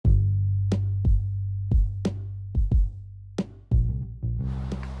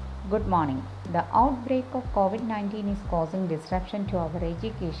Good morning. The outbreak of COVID 19 is causing disruption to our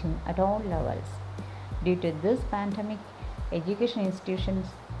education at all levels. Due to this pandemic, education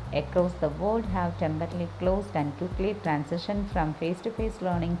institutions across the world have temporarily closed and quickly transitioned from face to face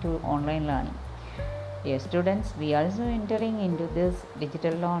learning to online learning. Dear students, we are also entering into this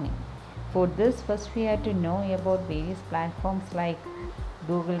digital learning. For this, first we have to know about various platforms like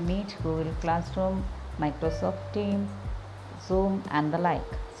Google Meet, Google Classroom, Microsoft Teams, Zoom, and the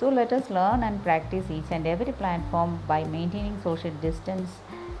like. So let us learn and practice each and every platform by maintaining social distance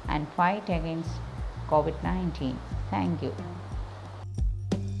and fight against COVID 19. Thank you.